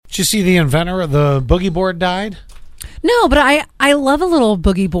Did you see the inventor of the boogie board died? No, but I love a little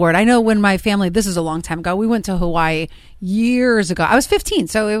boogie board. I know when my family, this is a long time ago, we went to Hawaii years ago. I was 15,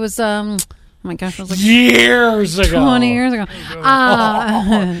 so it was, oh my gosh, it was like years ago. 20 years ago.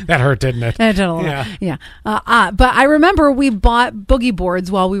 That hurt, didn't it? It did a little. Yeah. But I remember we bought boogie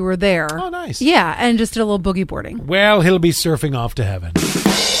boards while we were there. Oh, nice. Yeah, and just did a little boogie boarding. Well, he'll be surfing off to heaven.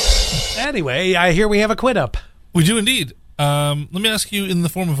 Anyway, I hear we have a quit up. We do indeed. Let me ask you in the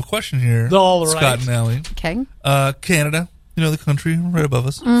form of a question here, All right. Scott and Allie. Okay. Canada, you know, the country right above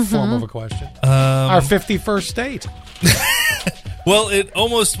us. Form of a question. Our 51st state. Well, it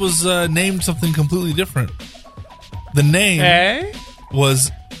almost was named something completely different. The name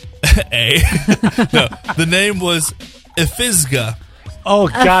was the name was Ephisga. Oh,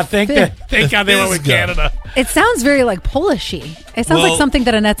 God, thank God they went with Canada. It sounds very like Polishy. It sounds like something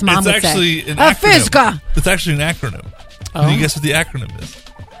that Annette's mom would say. It's actually an acronym. It's actually an acronym. Oh. Can you guess what the acronym is?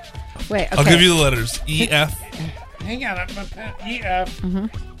 Wait, okay. I'll give you the letters. EF. Hang on. EF.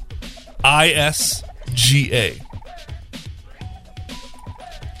 ISGA.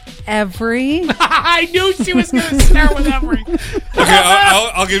 Every. I knew she was going to start with every. Okay,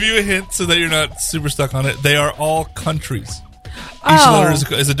 I'll give you a hint so that you're not super stuck on it. They are all countries. Each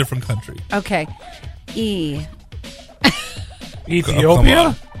letter is a different country. Okay. E.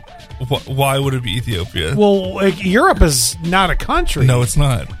 Ethiopia? Why would it be Ethiopia? Well, Europe is not a country. No, it's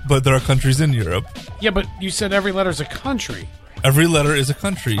not. But there are countries in Europe. Yeah, but you said every letter is a country. Every letter is a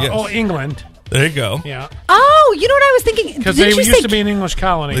country, yes. Oh, England. There you go. Yeah. Oh, you know what I was thinking? Because they used to be an English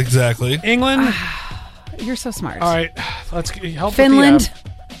colony. Exactly. England. You're so smart. All right. Let's help Finland.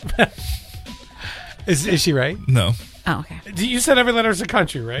 Is she right? No. Oh, okay. You said every letter is a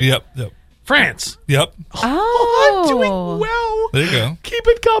country, right? Yep. France. Yep. Oh. I'm doing well. There you go. Keep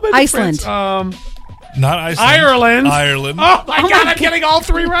it coming. Iceland. France. Not Iceland. Ireland. Oh, my God. I'm getting all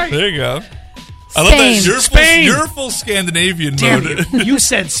three right. There you go. Spain. I love that. Spain. You're full Scandinavian Damn mode. you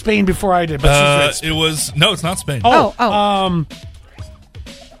said Spain before I did, but she's right. It was... No, it's not Spain.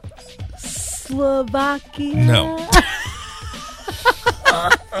 Slovakia. No.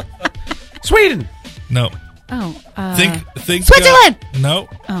 Sweden. No. Oh. Think Switzerland. No.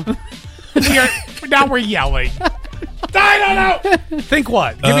 Oh. Now we're yelling. I don't know. Think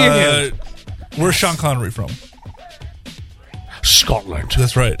what? Give me a hint. Where's Sean Connery from? Scotland.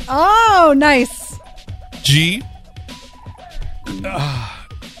 That's right. Oh, nice. G.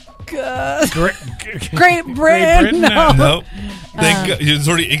 Great Britain. No. No. It's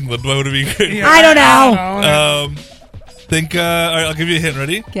already England. Why would it be great? Yeah, I don't know. Think. All right, I'll give you a hint.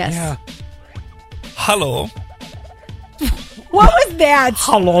 Ready? Yes. Yeah. Hello. What was that?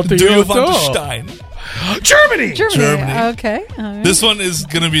 Hello to Do you, von der Stein. Germany. Germany. Okay. All right. This one is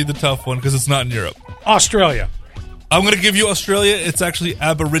going to be the tough one because it's not in Europe. Australia. I'm going to give you Australia. It's actually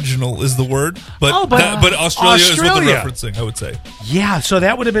Aboriginal is the word, but Australia is what they're referencing, I would say. Yeah, so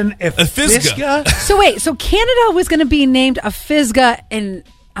that would have been Ephisga. So wait, so Canada was going to be named Ephisga, and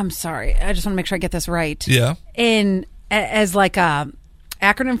I'm sorry, I just want to make sure I get this right. Yeah. As like a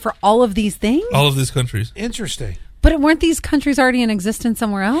acronym for all of these things? All of these countries. Interesting. But weren't these countries already in existence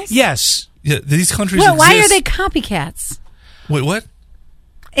somewhere else? Yes. Yeah, these countries Well, exist. why are they copycats? Wait, what?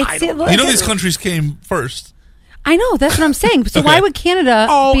 You know these countries came first. I know, that's what I'm saying. So why would Canada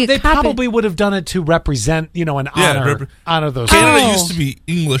be a they copy? probably would have done it to represent, an honor those. Canada used to be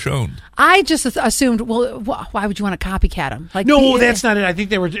English owned. I just assumed, well, why would you want to copycat them? Like, no, that's not it. I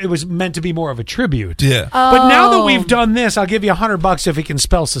think it was meant to be more of a tribute. Yeah. But now that we've done this, I'll give you $100 if he can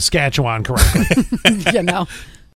spell Saskatchewan correctly.